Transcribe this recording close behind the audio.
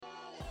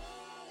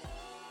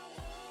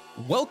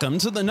Welcome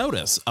to The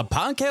Notice, a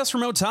podcast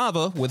from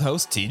Otava with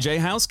hosts TJ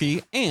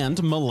Howski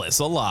and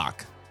Melissa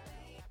Locke.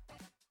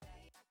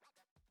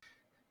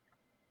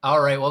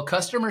 All right, well,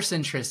 customer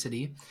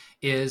centricity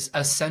is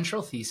a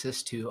central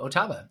thesis to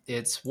Otava.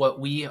 It's what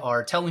we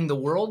are telling the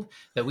world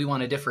that we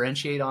want to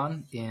differentiate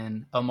on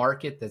in a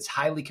market that's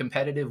highly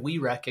competitive. We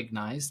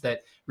recognize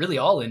that really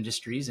all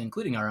industries,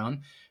 including our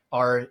own,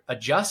 are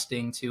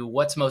adjusting to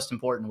what's most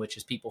important, which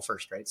is people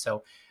first, right?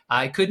 So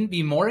I couldn't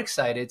be more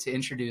excited to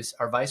introduce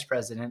our Vice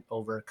President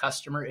over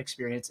Customer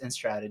Experience and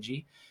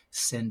Strategy,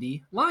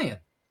 Cyndi Lyon.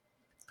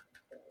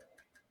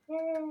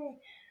 Yay.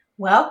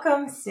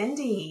 Welcome,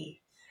 Cyndi.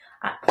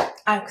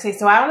 Okay,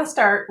 so I want to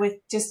start with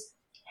just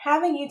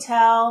having you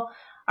tell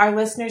our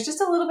listeners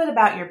just a little bit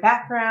about your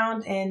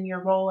background and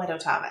your role at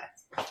Otava.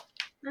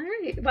 All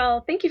right.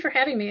 Well, thank you for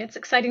having me. It's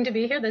exciting to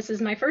be here. This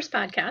is my first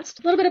podcast.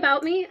 A little bit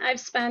about me. I've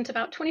spent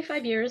about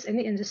 25 years in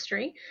the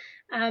industry,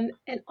 and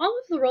all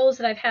of the roles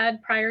that I've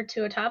had prior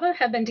to Otava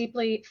have been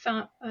deeply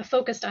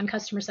focused on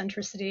customer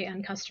centricity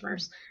and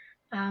customers.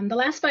 The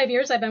last 5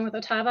 years I've been with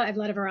Otava, I've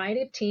led a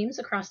variety of teams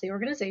across the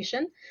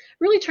organization,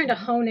 really trying to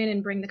hone in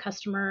and bring the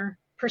customer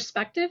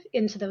perspective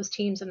into those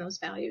teams and those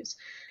values.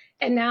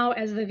 And now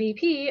as the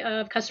VP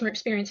of Customer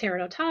Experience here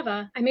at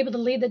Otava, I'm able to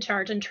lead the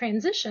charge and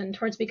transition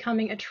towards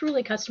becoming a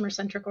truly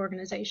customer-centric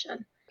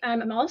organization.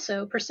 I'm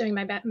also pursuing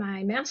my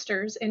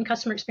master's in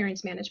Customer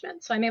Experience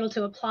Management. So I'm able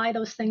to apply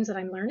those things that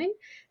I'm learning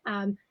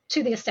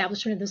to the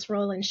establishment of this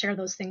role and share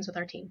those things with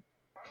our team.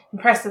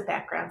 Impressive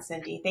background,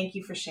 Cyndi. Thank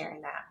you for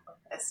sharing that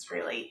with us,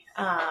 really,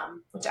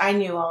 which I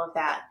knew all of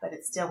that, but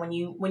it's still, when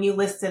you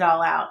list it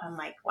all out, I'm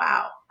like,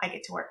 wow, I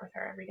get to work with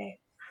her every day.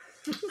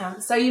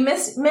 So you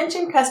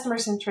mentioned customer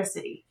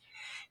centricity.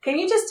 Can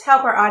you just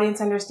help our audience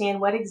understand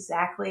what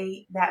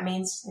exactly that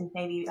means in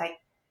maybe like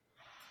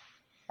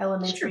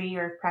elementary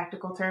or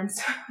practical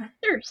terms?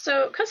 Sure.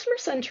 So customer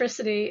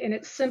centricity in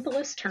its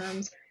simplest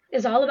terms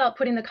is all about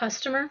putting the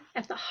customer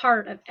at the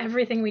heart of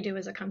everything we do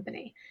as a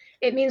company.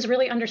 It means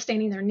really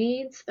understanding their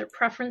needs, their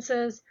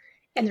preferences,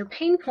 and their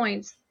pain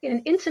points in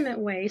an intimate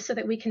way so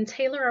that we can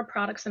tailor our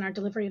products and our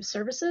delivery of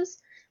services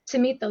to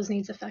meet those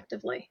needs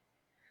effectively.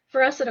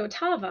 For us at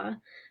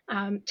Otava,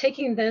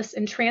 taking this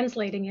and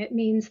translating it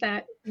means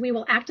that we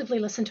will actively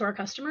listen to our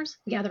customers,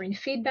 gathering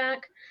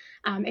feedback,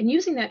 and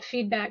using that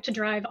feedback to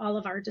drive all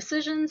of our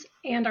decisions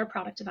and our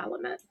product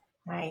development.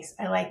 Nice.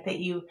 I like that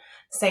you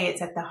say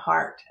it's at the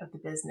heart of the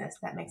business.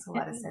 That makes a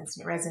lot of sense.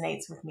 It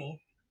resonates with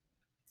me.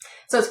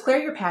 So it's clear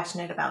you're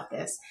passionate about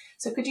this.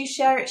 So could you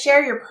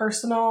share your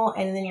personal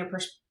and then your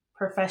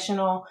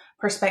professional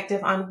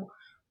perspective on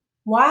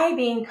why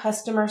being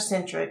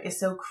customer-centric is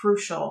so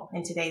crucial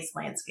in today's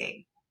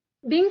landscape?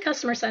 Being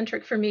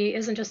customer-centric for me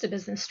isn't just a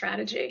business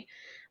strategy.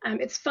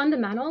 It's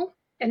fundamental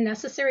and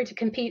necessary to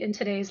compete in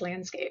today's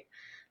landscape.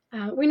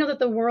 We know that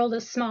the world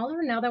is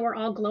smaller now that we're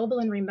all global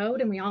and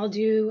remote and we all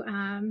do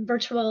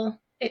virtual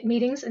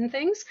meetings and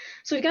things.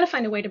 So we've got to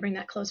find a way to bring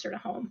that closer to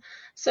home.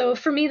 So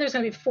for me, there's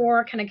going to be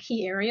 4 kind of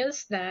key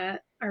areas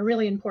that are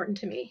really important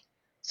to me.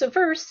 So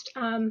first,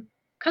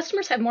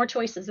 customers have more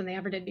choices than they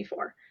ever did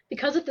before.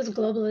 Because of this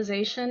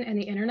globalization and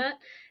the internet,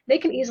 they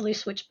can easily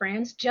switch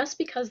brands just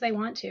because they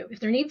want to.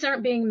 If their needs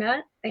aren't being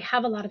met, they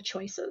have a lot of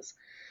choices.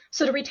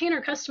 So to retain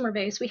our customer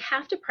base, we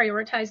have to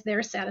prioritize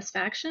their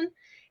satisfaction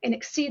and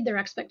exceed their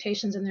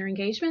expectations and their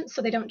engagement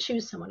so they don't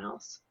choose someone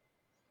else.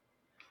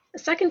 The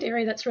second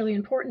area that's really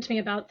important to me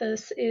about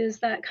this is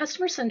that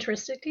customer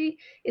centricity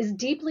is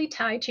deeply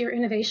tied to your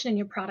innovation and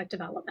your product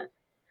development.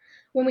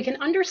 When we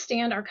can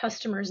understand our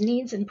customers'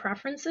 needs and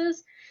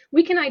preferences,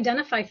 we can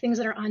identify things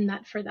that are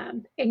unmet for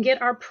them and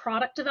get our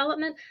product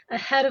development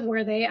ahead of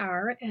where they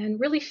are and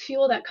really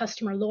fuel that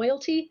customer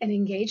loyalty and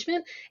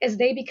engagement as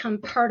they become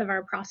part of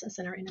our process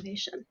and our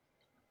innovation.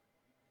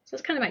 So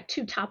that's kind of my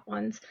 2 top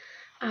ones.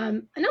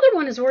 Another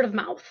one is word of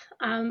mouth.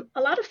 A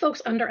lot of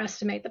folks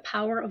underestimate the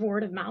power of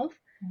word of mouth,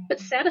 but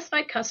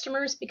satisfied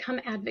customers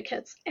become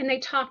advocates and they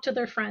talk to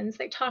their friends,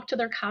 they talk to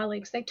their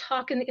colleagues, they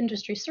talk in the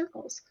industry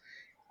circles.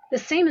 The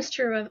same is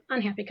true of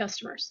unhappy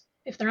customers.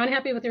 If they're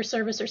unhappy with your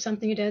service or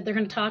something you did, they're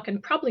going to talk,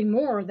 and probably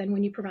more than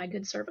when you provide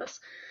good service.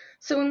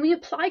 So when we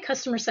apply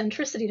customer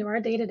centricity to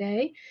our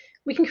day-to-day,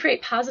 we can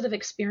create positive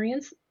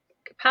experiences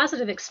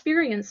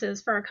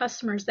for our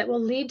customers that will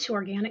lead to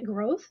organic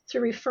growth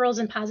through referrals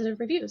and positive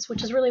reviews,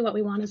 which is really what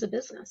we want as a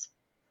business.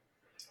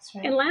 That's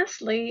right. And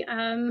lastly,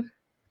 kind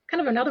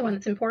of another one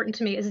that's important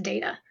to me is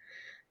data.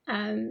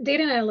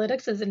 Data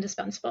analytics is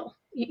indispensable.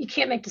 You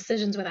can't make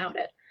decisions without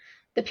it.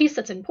 The piece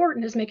that's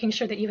important is making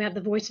sure that you have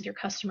the voice of your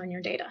customer in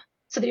your data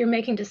so that you're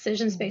making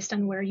decisions based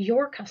on where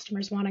your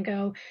customers want to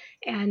go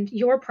and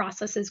your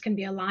processes can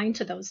be aligned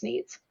to those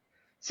needs.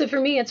 So for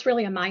me, it's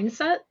really a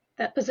mindset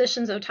that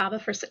positions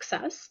Otava for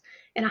success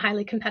in a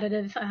highly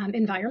competitive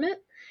environment.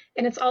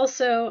 And it's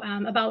also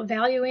about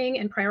valuing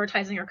and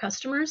prioritizing our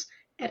customers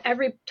at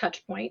every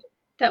touch point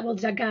that will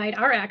guide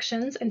our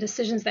actions and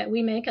decisions that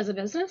we make as a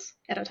business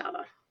at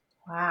Otava.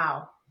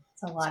 Wow.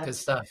 That's a lot of good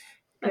stuff.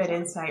 Good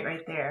insight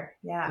right there.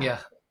 Yeah. Yeah.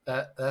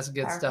 That's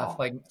good Powerful. stuff.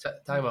 Like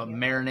talk about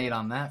marinate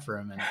on that for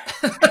a minute.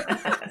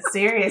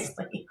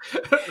 Seriously.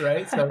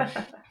 Right. So,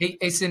 hey,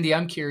 Cyndi,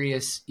 I'm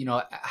curious,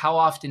 how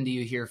often do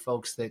you hear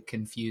folks that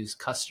confuse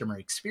customer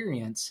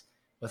experience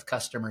with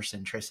customer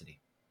centricity?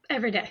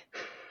 Every day,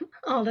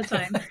 all the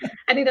time.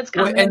 I think that's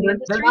common And in the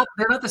industry.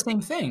 they're not the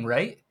same thing,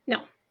 right?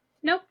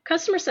 No,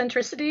 customer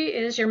centricity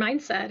is your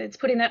mindset. It's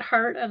putting that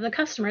heart of the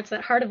customer. It's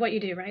that heart of what you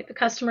do, right? The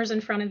customer's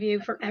in front of you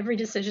for every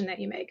decision that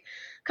you make.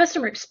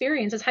 Customer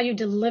experience is how you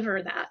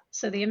deliver that.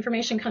 So the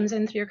information comes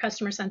in through your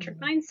customer-centric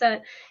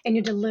mindset and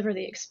you deliver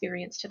the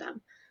experience to them.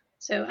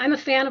 So I'm a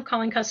fan of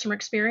calling customer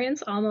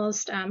experience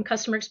almost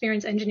customer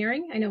experience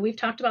engineering. I know we've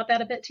talked about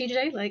that a bit,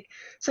 TJ. Like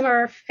some of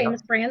our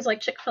famous brands like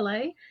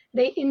Chick-fil-A,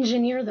 they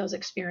engineer those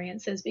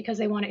experiences because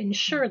they want to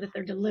ensure that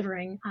they're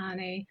delivering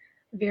on a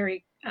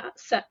very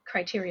set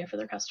criteria for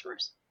their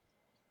customers.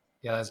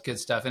 Yeah, that's good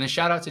stuff. And a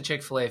shout out to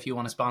Chick-fil-A. If you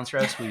want to sponsor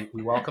us, we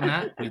welcome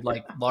that. We'd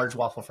like large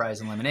waffle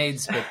fries and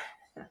lemonades, but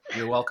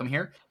you're welcome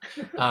here.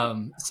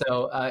 No,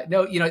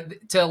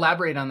 to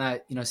elaborate on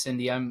that,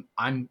 Cyndi,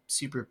 I'm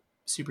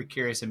super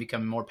curious and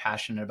becoming more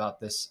passionate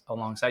about this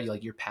alongside you.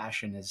 Like your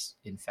passion is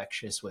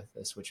infectious with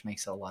this, which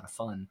makes it a lot of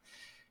fun.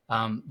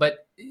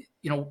 But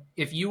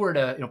if you were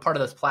to, part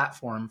of this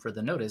platform for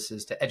the notice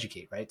is to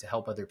educate, right? To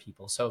help other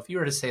people. So if you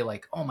were to say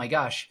like, oh my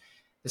gosh,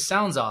 this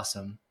sounds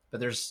awesome, but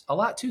there's a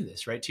lot to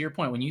this, right? To your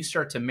point, when you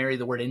start to marry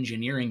the word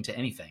engineering to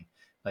anything,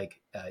 like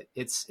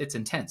it's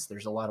intense.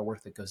 There's a lot of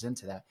work that goes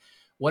into that.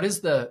 What is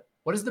the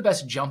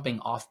best jumping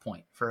off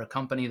point for a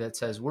company that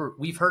says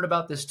we've heard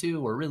about this too,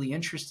 we're really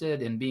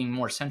interested in being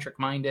more centric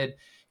minded?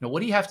 What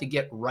do you have to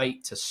get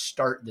right to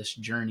start this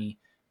journey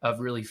of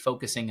really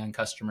focusing on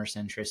customer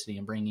centricity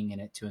and bringing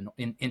it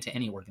into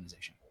any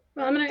organization?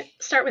 Well, I'm going to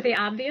start with the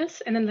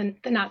obvious and then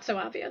the not so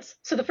obvious.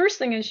 So the first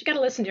thing is you got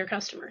to listen to your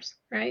customers,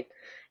 right?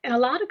 And a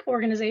lot of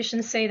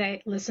organizations say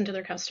they listen to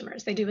their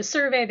customers. They do a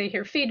survey, they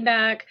hear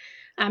feedback,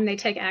 they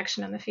take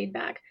action on the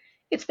feedback.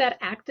 It's that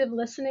active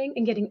listening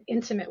and getting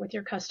intimate with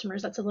your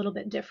customers that's a little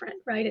bit different,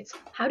 right? It's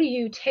how do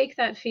you take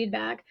that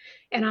feedback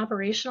and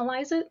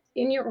operationalize it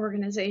in your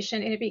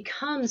organization and it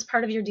becomes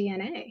part of your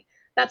DNA.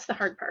 That's the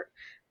hard part.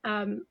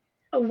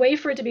 A way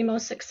for it to be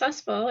most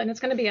successful, and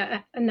it's going to be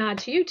a nod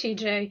to you,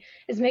 TJ,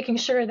 is making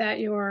sure that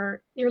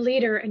your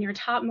leader and your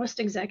topmost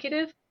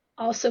executive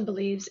also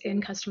believes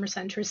in customer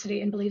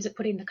centricity and believes in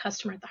putting the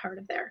customer at the heart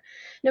of there.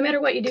 No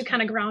matter what you do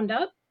kind of ground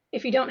up,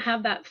 if you don't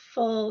have that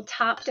full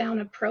top-down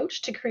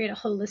approach to create a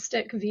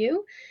holistic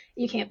view,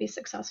 you can't be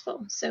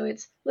successful. So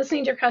it's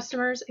listening to your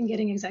customers and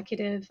getting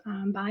executive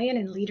buy-in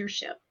and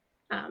leadership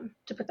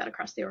to put that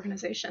across the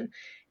organization.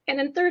 And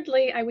then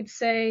thirdly, I would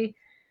say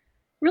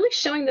really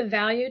showing the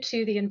value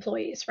to the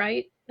employees,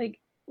 right? Like,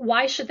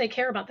 why should they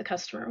care about the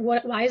customer?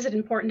 Why is it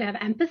important to have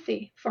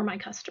empathy for my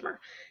customer?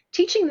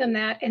 Teaching them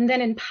that and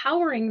then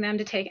empowering them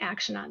to take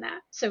action on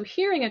that. So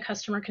hearing a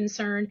customer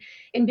concern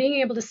and being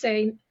able to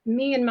say,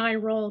 me and my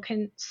role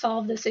can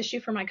solve this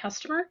issue for my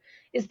customer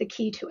is the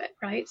key to it,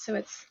 right? So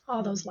it's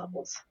all those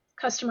levels,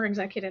 customer,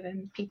 executive,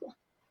 and people.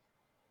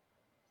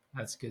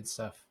 That's good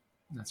stuff.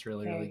 That's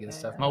really, really good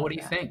stuff. Mo, what do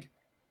you think?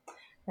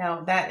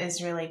 No, that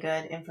is really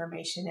good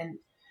information. And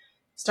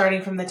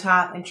starting from the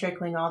top and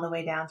trickling all the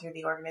way down through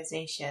the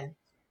organization,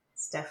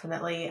 it's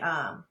definitely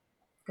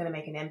going to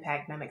make an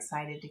impact. And I'm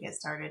excited to get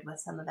started with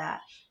some of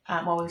that.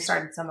 We've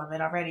started some of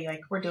it already.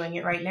 Like we're doing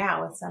it right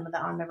now with some of the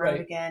on the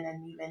road again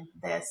and even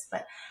this.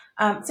 But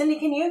Cyndi,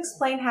 can you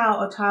explain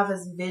how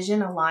Otava's vision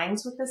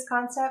aligns with this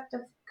concept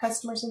of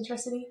customer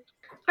centricity?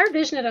 Our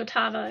vision at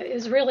Otava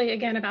is really,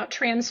 again, about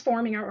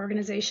transforming our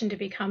organization to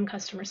become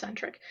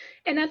customer-centric.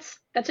 And that's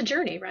a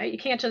journey, right? You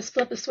can't just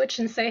flip a switch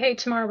and say, hey,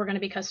 tomorrow we're going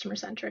to be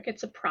customer-centric.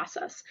 It's a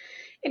process.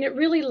 And it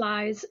really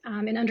lies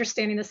in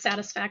understanding the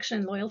satisfaction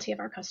and loyalty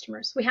of our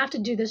customers. We have to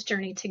do this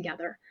journey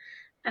together.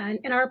 And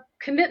our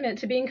commitment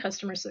to being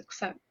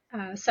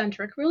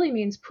customer-centric really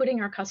means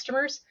putting our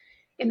customers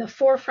in the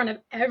forefront of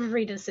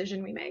every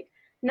decision we make.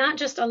 Not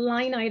just a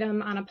line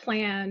item on a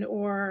plan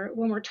or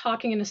when we're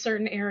talking in a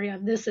certain area,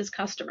 this is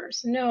customers.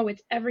 No,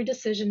 it's every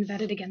decision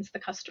vetted against the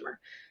customer.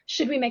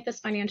 Should we make this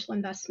financial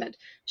investment?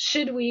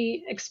 Should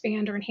we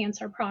expand or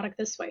enhance our product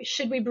this way?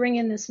 Should we bring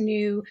in this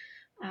new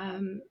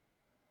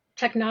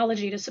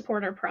technology to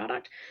support our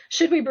product?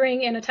 Should we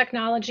bring in a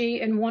technology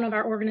in one of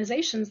our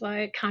organizations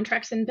like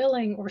contracts and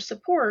billing or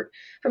support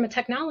from a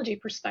technology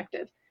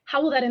perspective?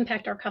 How will that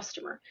impact our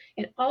customer?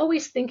 And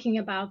always thinking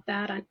about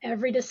that on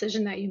every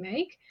decision that you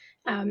make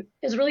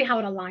is really how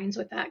it aligns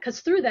with that, because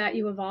through that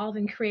you evolve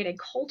and create a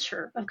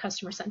culture of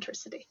customer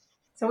centricity.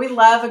 So we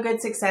love a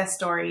good success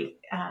story,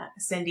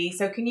 Cyndi.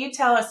 So can you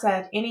tell us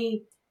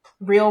any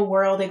real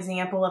world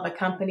example of a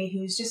company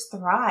who's just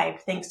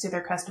thrived thanks to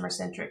their customer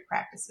centric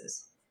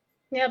practices?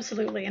 Yeah,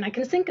 absolutely. And I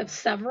can think of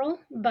several,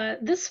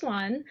 but this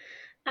one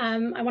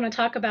I want to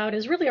talk about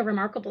is really a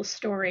remarkable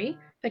story,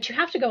 but you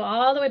have to go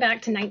all the way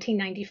back to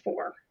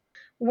 1994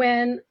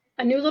 when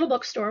a new little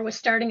bookstore was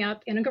starting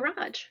up in a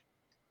garage.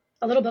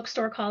 A little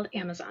bookstore called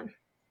Amazon.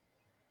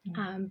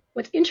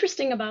 What's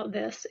interesting about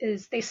this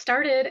is they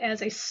started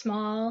as a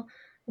small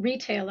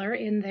retailer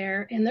in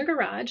their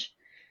garage,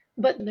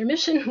 but their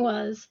mission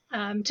was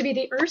to be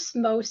the Earth's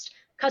most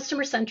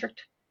customer-centric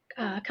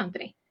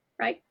company,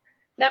 right?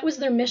 That was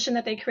their mission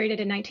that they created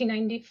in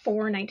 1994,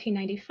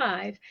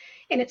 1995,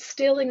 and it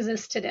still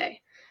exists today.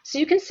 So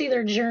you can see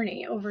their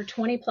journey over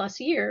 20 plus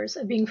years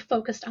of being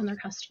focused on their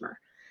customer.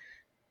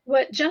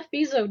 What Jeff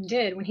Bezos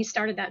did when he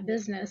started that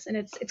business, and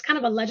it's kind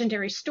of a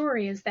legendary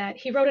story, is that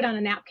he wrote it on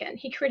a napkin.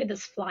 He created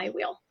this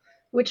flywheel,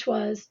 which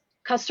was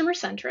customer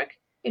centric,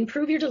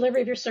 improve your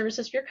delivery of your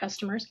services for your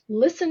customers,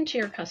 listen to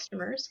your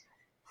customers,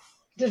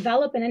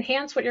 develop and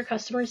enhance what your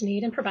customers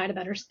need, and provide a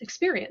better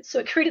experience. So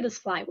it created this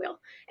flywheel.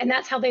 And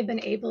that's how they've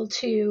been able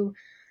to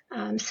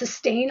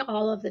sustain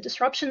all of the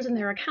disruptions in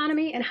their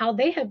economy, and how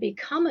they have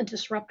become a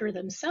disruptor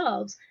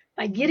themselves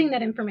by getting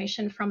that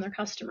information from their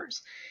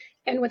customers.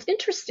 And what's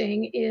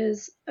interesting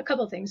is a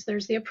couple of things.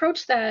 There's the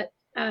approach that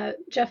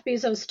Jeff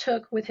Bezos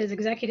took with his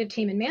executive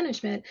team and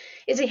management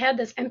is he had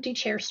this empty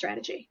chair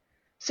strategy.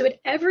 So at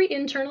every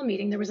internal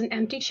meeting, there was an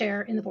empty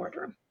chair in the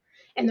boardroom.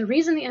 And the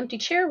reason the empty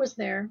chair was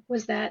there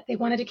was that they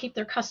wanted to keep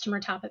their customer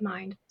top of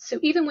mind. So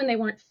even when they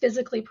weren't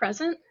physically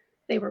present,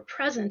 they were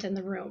present in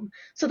the room.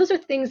 So those are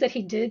things that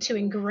he did to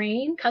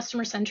ingrain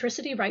customer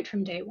centricity right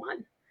from day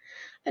one.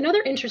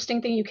 Another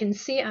interesting thing you can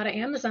see out of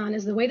Amazon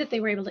is the way that they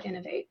were able to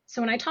innovate.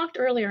 So when I talked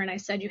earlier and I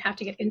said you have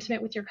to get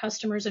intimate with your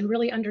customers and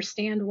really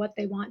understand what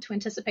they want to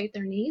anticipate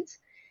their needs,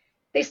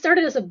 they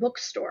started as a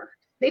bookstore.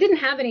 They didn't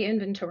have any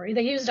inventory.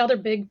 They used other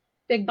big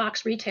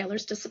box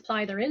retailers to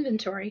supply their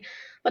inventory.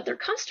 But their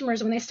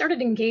customers, when they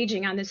started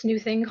engaging on this new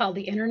thing called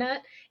the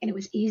internet, and it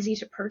was easy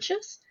to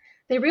purchase,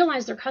 they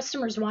realized their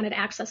customers wanted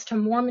access to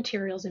more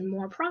materials and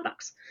more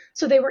products.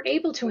 So they were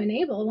able to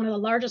enable one of the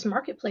largest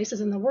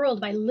marketplaces in the world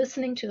by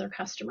listening to their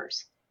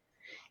customers.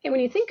 And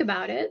when you think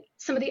about it,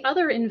 some of the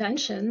other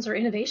inventions or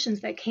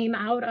innovations that came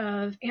out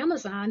of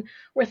Amazon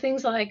were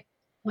things like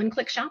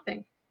one-click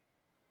shopping,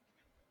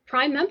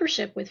 Prime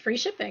membership with free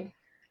shipping,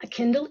 a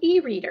Kindle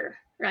e-reader,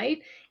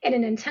 right? And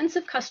an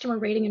intensive customer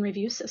rating and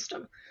review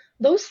system.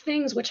 Those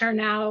things, which are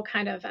now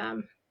kind of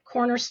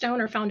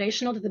cornerstone or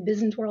foundational to the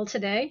business world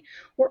today,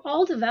 were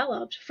all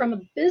developed from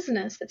a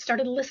business that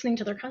started listening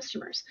to their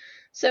customers.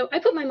 So I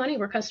put my money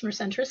where customer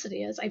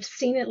centricity is. I've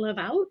seen it live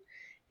out,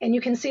 and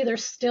you can see they're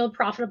still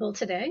profitable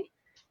today,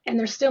 and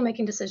they're still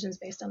making decisions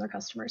based on their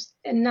customers.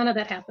 And none of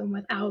that happened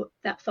without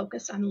that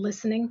focus on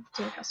listening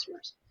to their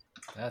customers.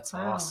 That's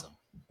awesome.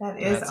 That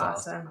is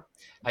awesome.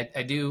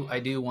 I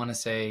do want to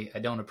say I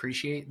don't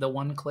appreciate the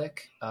one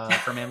click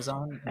from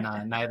Amazon.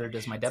 Neither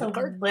does my debit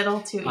card. It's a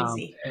little too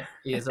easy.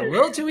 It's a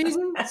little too easy.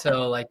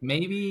 So like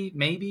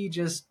maybe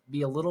just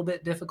be a little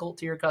bit difficult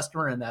to your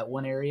customer in that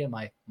one area.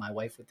 My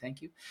wife would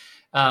thank you.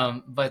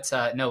 But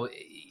no,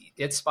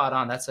 it's spot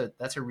on. That's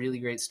a really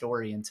great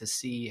story. And to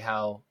see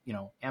how,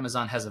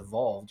 Amazon has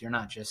evolved. You're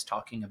not just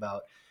talking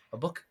about a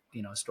book,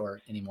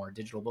 store anymore, a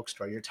digital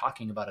bookstore. You're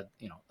talking about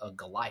a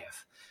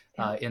Goliath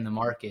in the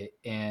market,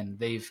 and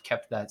they've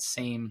kept that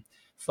same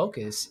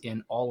focus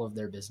in all of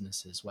their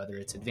businesses, whether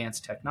it's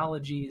advanced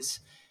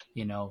technologies,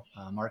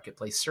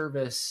 marketplace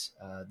service.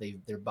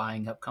 They're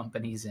buying up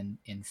companies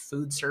in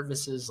food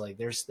services. Like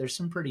there's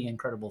some pretty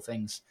incredible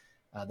things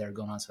that are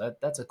going on. So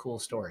that's a cool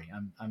story.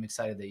 I'm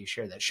excited that you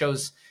share that.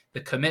 Shows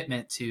the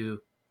commitment to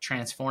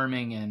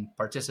transforming and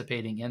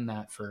participating in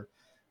that for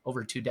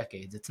over 2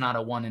 decades. It's not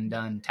a one and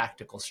done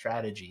tactical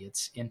strategy.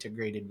 It's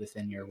integrated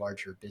within your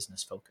larger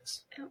business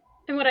focus.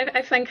 And what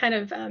I find kind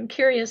of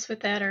curious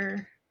with that,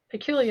 or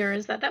peculiar,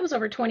 is that was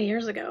over 20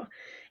 years ago.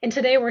 And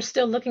today we're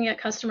still looking at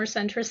customer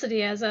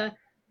centricity as a,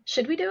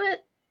 should we do it?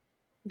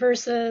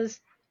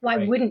 Versus why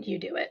wouldn't you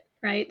do it?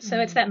 Right. So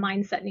it's that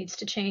mindset needs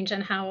to change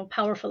and how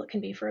powerful it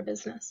can be for a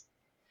business.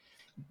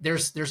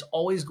 There's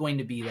always going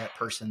to be that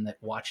person that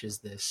watches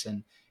this,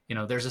 and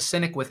there's a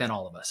cynic within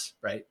all of us,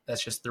 right?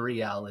 That's just the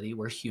reality.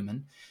 We're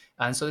human.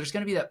 And so there's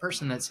going to be that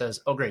person that says,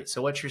 oh, great.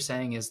 So what you're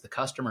saying is the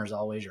customer is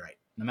always right,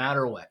 no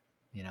matter what,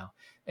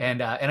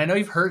 and I know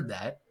you've heard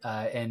that,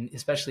 and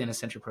especially in a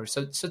centric approach.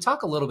 So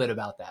talk a little bit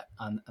about that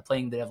on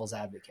playing the devil's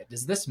advocate.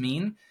 Does this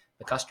mean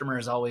the customer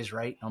is always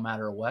right, no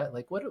matter what?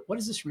 Like, what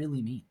does this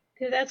really mean?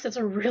 That's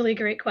a really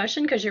great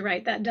question, because you're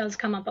right. That does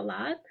come up a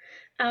lot.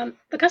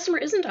 The customer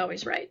isn't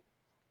always right.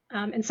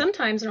 And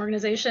sometimes an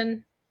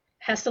organization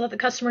has to let the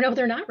customer know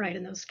they're not right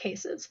in those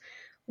cases.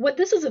 What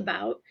this is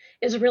about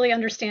is really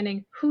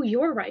understanding who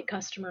your right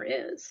customer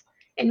is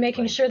and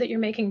making sure that you're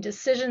making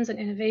decisions and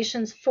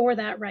innovations for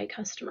that right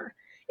customer.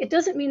 It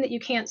doesn't mean that you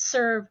can't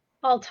serve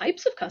all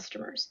types of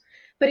customers,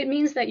 but it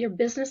means that your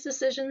business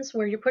decisions,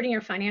 where you're putting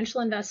your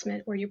financial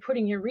investment, where you're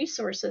putting your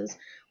resources,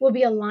 will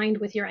be aligned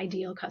with your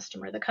ideal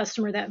customer, the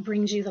customer that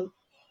brings you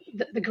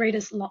the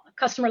greatest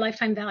customer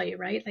lifetime value,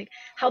 right? Like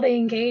how they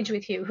engage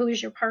with you, who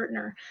is your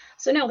partner.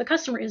 So no, the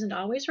customer isn't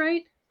always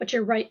right, but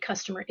your right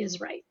customer is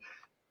right.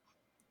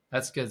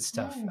 That's good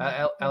stuff.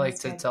 I like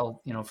to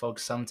tell,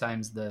 folks,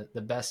 sometimes the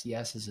best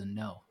yes is a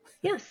no.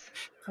 Yes.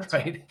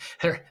 Right.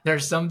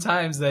 There's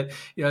sometimes that,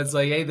 it's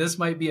like, hey, this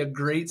might be a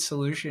great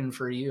solution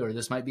for you, or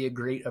this might be a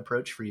great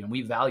approach for you. And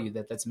we value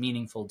that that's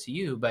meaningful to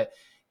you. But,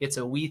 it's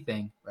a we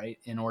thing, right?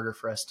 In order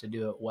for us to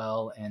do it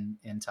well and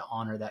to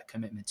honor that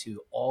commitment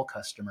to all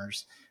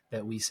customers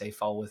that we say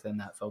fall within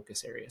that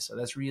focus area. So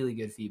that's really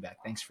good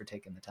feedback. Thanks for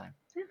taking the time.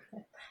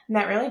 And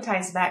that really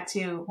ties back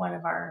to one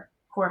of our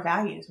core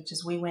values, which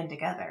is we win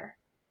together.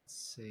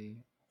 Let's see.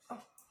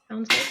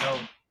 Sounds good. Oh,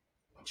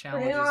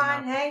 challenges.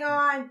 Hang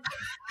on.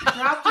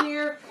 Drop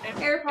your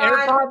AirPod.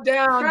 AirPod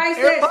down.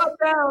 Crisis. AirPod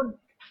down.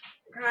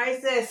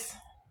 Crisis.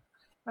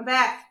 I'm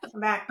back.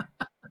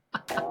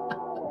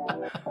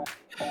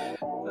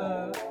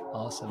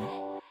 Awesome.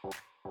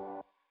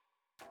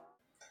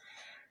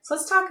 So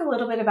let's talk a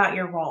little bit about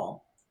your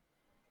role.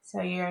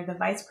 So you're the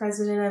Vice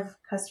President of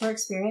Customer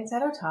Experience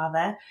at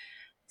Otava.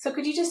 So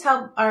could you just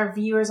help our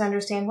viewers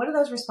understand what do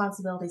those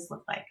responsibilities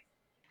look like?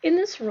 In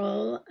this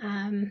role,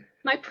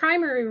 my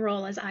primary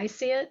role, as I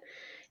see it,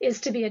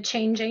 is to be a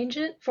change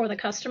agent for the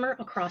customer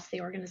across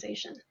the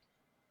organization,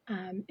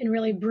 and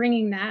really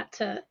bringing that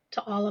to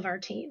all of our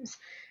teams.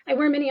 I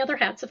wear many other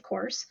hats, of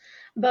course,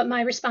 but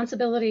my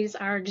responsibilities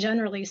are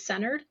generally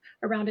centered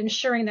around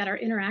ensuring that our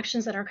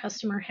interactions that our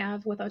customer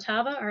have with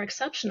Otava are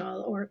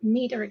exceptional or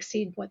meet or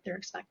exceed what they're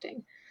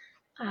expecting.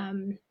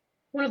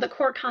 One of the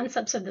core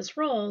concepts of this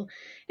role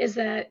is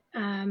that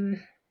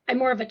I'm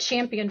more of a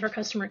champion for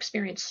customer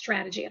experience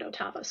strategy at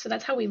Otava. So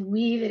that's how we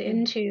weave it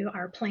into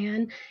our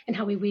plan and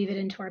how we weave it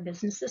into our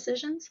business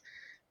decisions.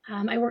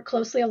 I work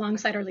closely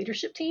alongside our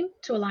leadership team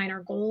to align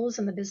our goals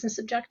and the business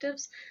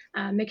objectives,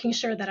 making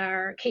sure that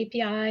our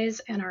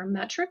KPIs and our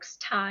metrics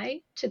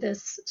tie to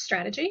this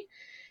strategy.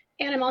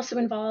 And I'm also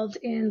involved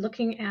in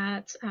looking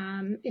at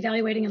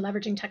evaluating and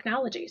leveraging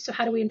technology. So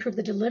how do we improve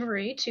the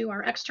delivery to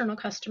our external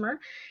customer?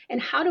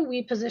 And how do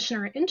we position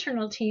our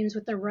internal teams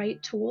with the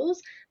right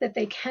tools that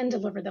they can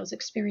deliver those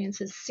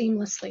experiences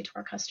seamlessly to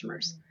our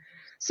customers?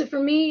 So for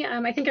me,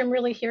 I think I'm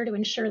really here to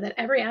ensure that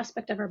every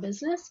aspect of our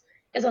business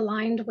is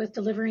aligned with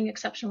delivering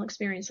exceptional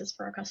experiences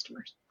for our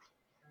customers.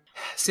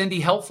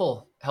 Cyndi,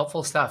 helpful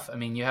stuff. I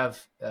mean, you have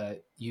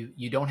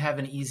you don't have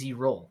an easy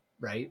role,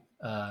 right?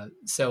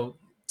 So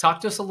talk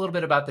to us a little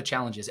bit about the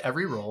challenges.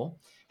 Every role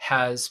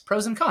has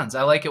pros and cons.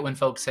 I like it when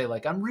folks say,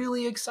 like, I'm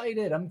really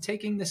excited, I'm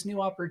taking this new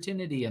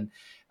opportunity. And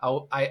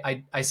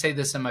I say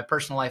this in my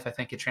personal life. I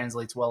think it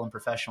translates well in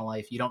professional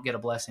life. You don't get a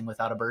blessing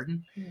without a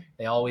burden.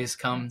 They always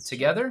come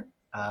together.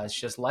 It's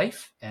just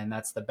life, and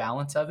that's the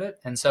balance of it.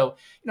 And so,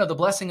 the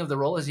blessing of the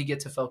role is you get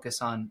to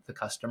focus on the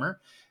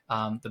customer.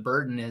 The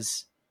burden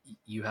is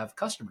you have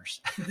customers,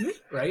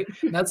 right?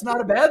 And that's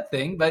not a bad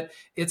thing, but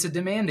it's a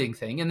demanding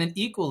thing. And then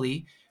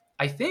equally,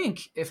 I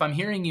think if I'm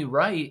hearing you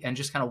right and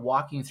just kind of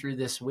walking through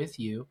this with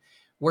you,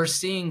 we're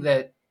seeing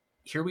that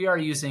here we are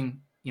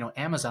using,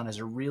 Amazon as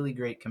a really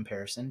great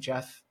comparison.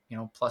 Jeff,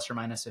 plus or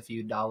minus a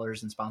few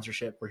dollars in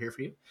sponsorship, we're here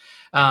for you.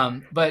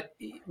 But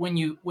when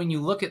you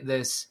look at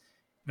this,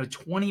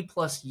 20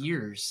 plus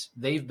years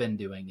they've been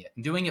doing it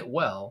and doing it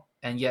well.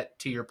 And yet,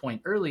 to your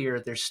point earlier,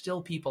 there's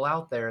still people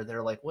out there that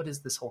are like, what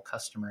is this whole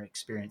customer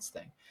experience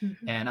thing?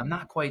 Mm-hmm. And I'm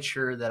not quite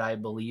sure that I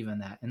believe in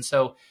that. And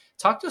so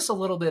talk to us a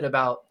little bit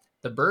about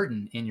the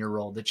burden in your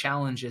role, the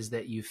challenges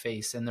that you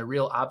face, and the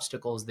real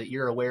obstacles that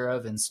you're aware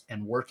of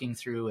and working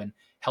through and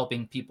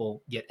helping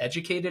people get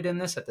educated in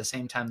this at the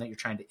same time that you're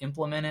trying to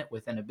implement it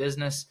within a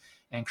business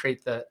and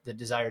create the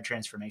desired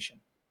transformation.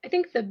 I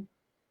think the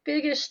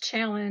biggest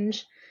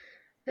challenge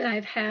that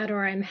I've had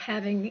or I'm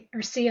having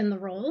or see in the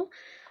role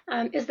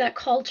is that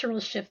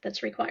cultural shift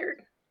that's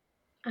required.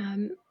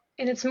 And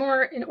it's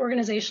more an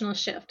organizational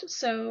shift.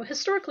 So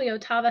historically,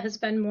 Otava has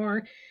been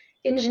more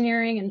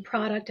engineering and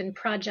product and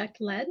project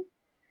led.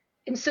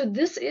 And so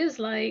this is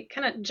like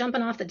kind of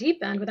jumping off the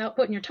deep end without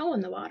putting your toe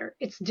in the water.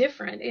 It's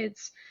different.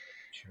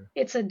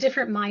 It's a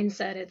different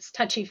mindset. It's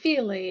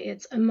touchy-feely.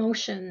 It's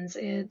emotions.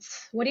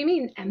 It's, what do you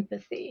mean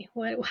empathy?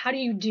 How do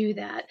you do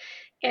that?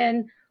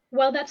 And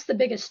while that's the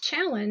biggest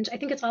challenge, I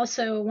think it's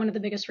also one of the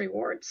biggest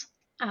rewards.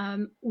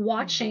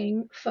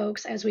 Watching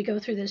folks as we go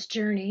through this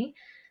journey,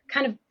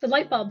 kind of the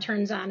light bulb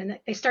turns on and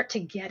they start to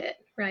get it,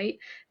 right?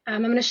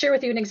 I'm going to share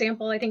with you an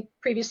example. I think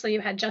previously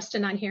you had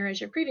Justin on here as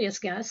your previous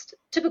guest,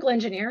 typical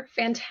engineer,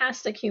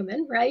 fantastic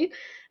human, right?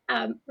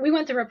 We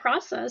went through a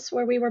process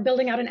where we were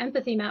building out an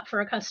empathy map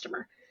for a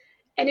customer.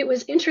 And it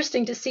was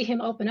interesting to see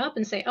him open up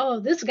and say, oh,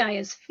 this guy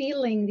is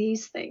feeling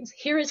these things.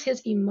 Here is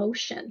his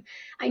emotion.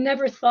 I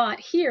never thought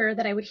here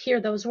that I would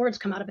hear those words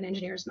come out of an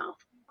engineer's mouth.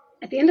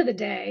 At the end of the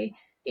day,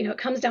 it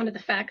comes down to the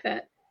fact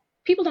that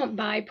people don't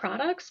buy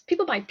products,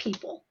 people buy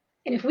people.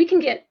 And if we can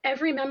get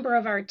every member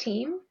of our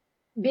team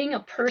being a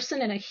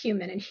person and a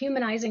human and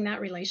humanizing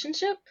that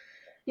relationship,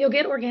 you'll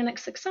get organic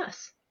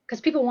success because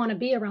people want to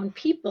be around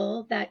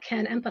people that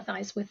can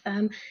empathize with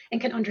them and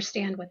can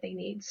understand what they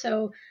need.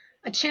 So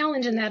a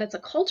challenge in that it's a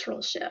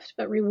cultural shift,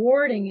 but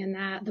rewarding in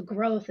that the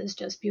growth is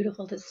just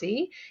beautiful to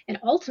see. And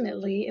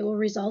ultimately, it will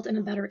result in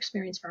a better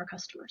experience for our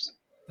customers.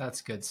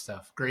 That's good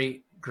stuff.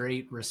 Great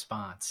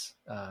response.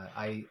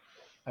 I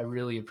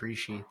really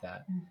appreciate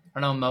that. I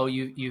don't know, Mo,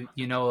 you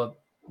know a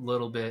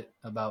little bit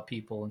about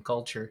people and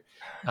culture.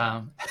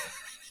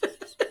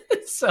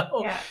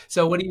 So,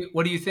 so what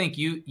do you think?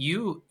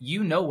 You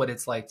know what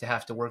it's like to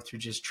have to work through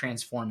just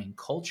transforming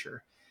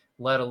culture,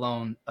 let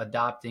alone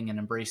adopting and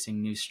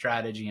embracing new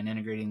strategy and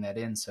integrating that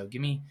in. So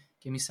give me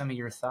some of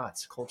your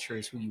thoughts. Culture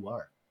is who you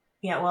are.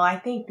 Yeah, well, I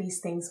think these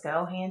things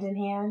go hand in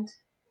hand.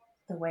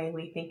 The way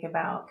we think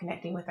about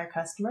connecting with our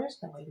customers,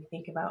 the way we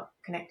think about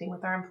connecting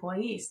with our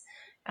employees,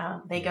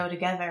 they go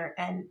together.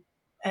 And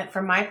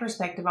from my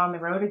perspective, on the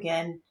road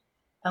again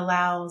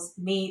allows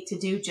me to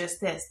do just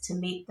this, to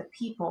meet the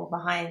people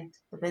behind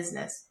the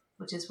business,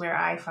 which is where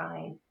I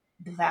find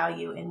the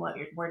value in what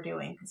we're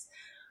doing. Because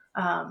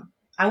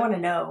I want to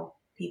know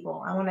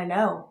people. I want to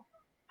know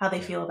how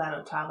they feel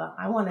about Otava.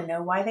 I want to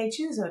know why they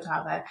choose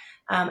Otava.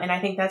 And I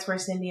think that's where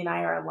Cyndi and I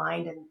are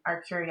aligned in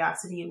our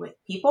curiosity with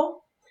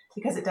people,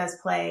 because it does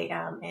play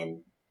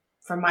in,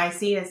 from my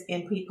seat, as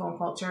in people and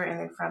culture, and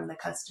then from the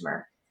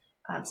customer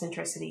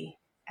centricity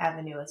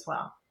avenue as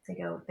well. They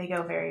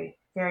go very,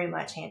 very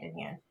much hand in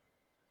hand.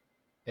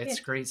 It's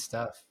great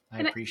stuff.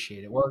 I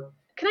appreciate it. Well,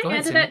 can I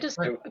add to that? Just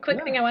a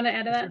quick thing I want to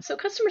add to that. So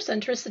customer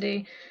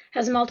centricity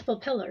has multiple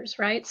pillars,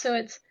 right? So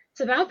it's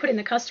about putting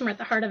the customer at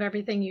the heart of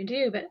everything you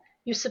do, but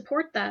you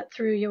support that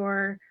through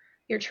your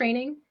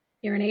training,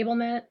 your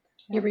enablement,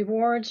 your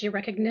rewards, your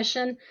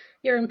recognition,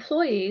 your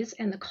employees,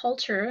 and the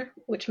culture,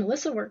 which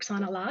Melissa works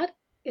on a lot,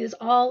 is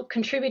all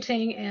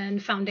contributing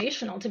and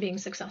foundational to being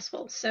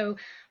successful. So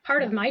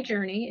part of my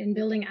journey in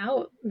building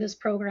out this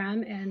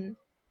program and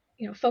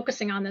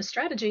focusing on this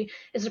strategy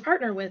is to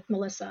partner with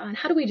Melissa on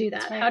how do we do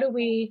that? Right.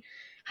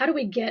 How do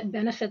we get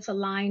benefits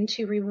aligned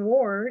to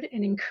reward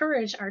and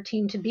encourage our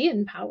team to be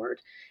empowered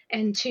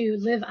and to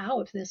live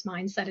out this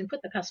mindset and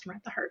put the customer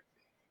at the heart?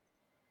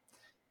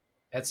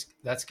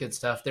 That's good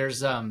stuff.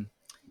 There's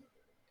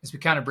as we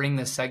kind of bring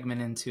this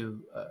segment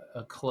into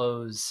a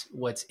close,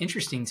 what's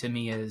interesting to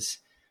me is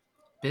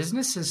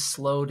business is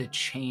slow to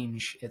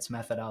change its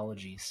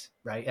methodologies,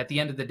 right? At the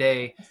end of the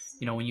day,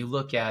 when you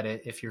look at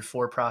it, if you're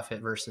for profit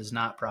versus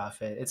not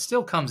profit, it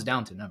still comes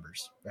down to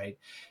numbers, right?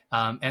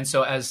 And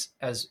so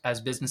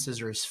as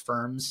businesses or as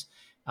firms,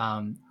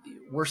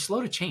 we're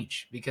slow to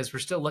change because we're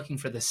still looking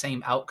for the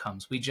same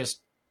outcomes. We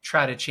just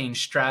try to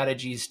change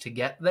strategies to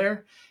get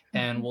there.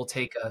 And we'll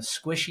take a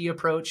squishy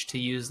approach to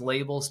use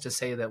labels to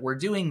say that we're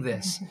doing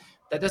this.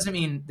 That doesn't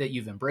mean that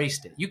you've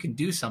embraced it. You can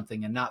do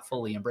something and not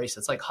fully embrace it.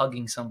 It's like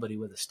hugging somebody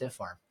with a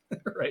stiff arm,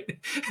 right?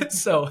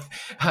 So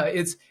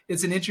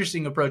it's an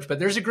interesting approach. But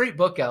there's a great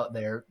book out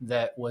there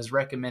that was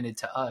recommended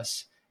to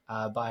us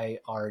by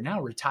our now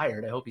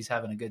retired, I hope he's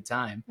having a good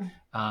time,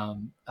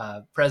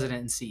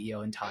 president and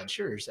CEO, and Todd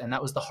Schurz. And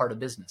that was The Heart of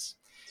Business.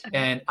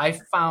 And I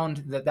found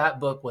that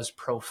book was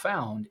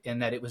profound in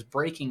that it was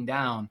breaking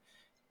down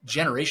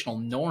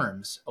generational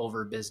norms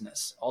over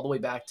business, all the way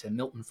back to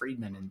Milton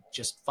Friedman and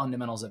just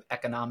fundamentals of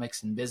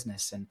economics and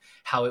business and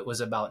how it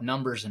was about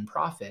numbers and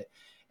profit,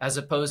 as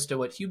opposed to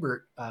what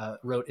Hubert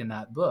wrote in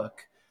that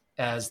book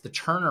as the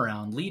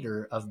turnaround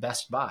leader of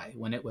Best Buy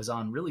when it was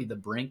on really the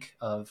brink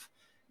of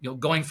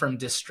going from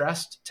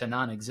distressed to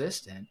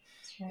non-existent,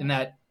 and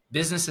that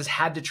businesses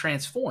had to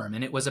transform,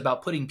 and it was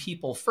about putting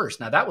people first.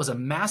 Now that was a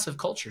massive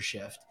culture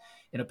shift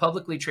in a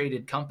publicly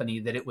traded company,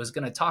 that it was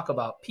going to talk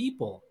about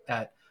people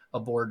at a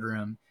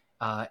boardroom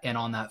and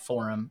on that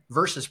forum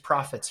versus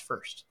profits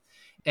first.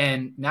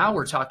 And now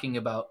we're talking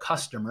about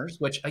customers,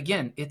 which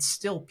again, it's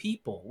still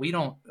people.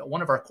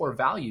 One of our core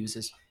values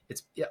is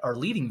our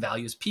leading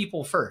value is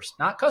people first,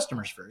 not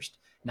customers first,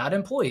 not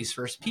employees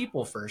first,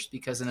 people first,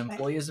 because an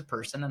employee is a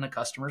person and a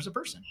customer is a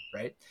person,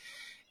 right?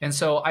 And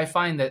so I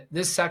find that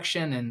this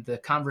section and the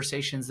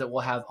conversations that we'll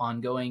have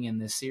ongoing in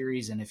this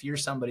series, and if you're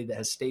somebody that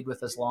has stayed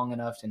with us long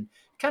enough and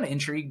kind of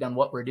intrigued on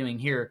what we're doing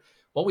here,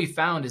 what we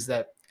found is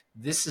that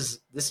this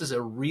is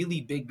a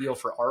really big deal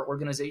for our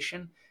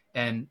organization.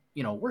 And,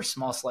 we're a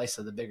small slice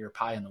of the bigger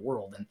pie in the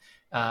world. And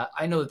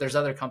I know that there's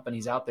other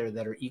companies out there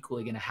that are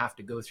equally going to have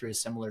to go through a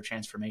similar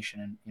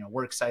transformation. And,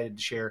 we're excited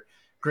to share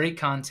great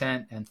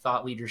content and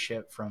thought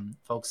leadership from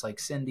folks like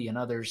Cyndi and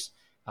others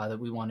that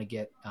we want to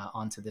get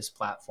onto this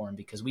platform,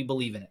 because we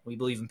believe in it. We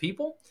believe in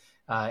people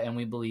and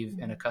we believe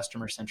in a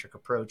customer-centric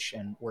approach.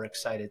 And we're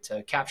excited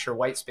to capture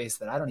white space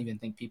that I don't even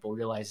think people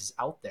realize is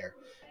out there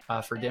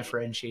for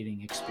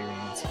differentiating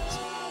experiences.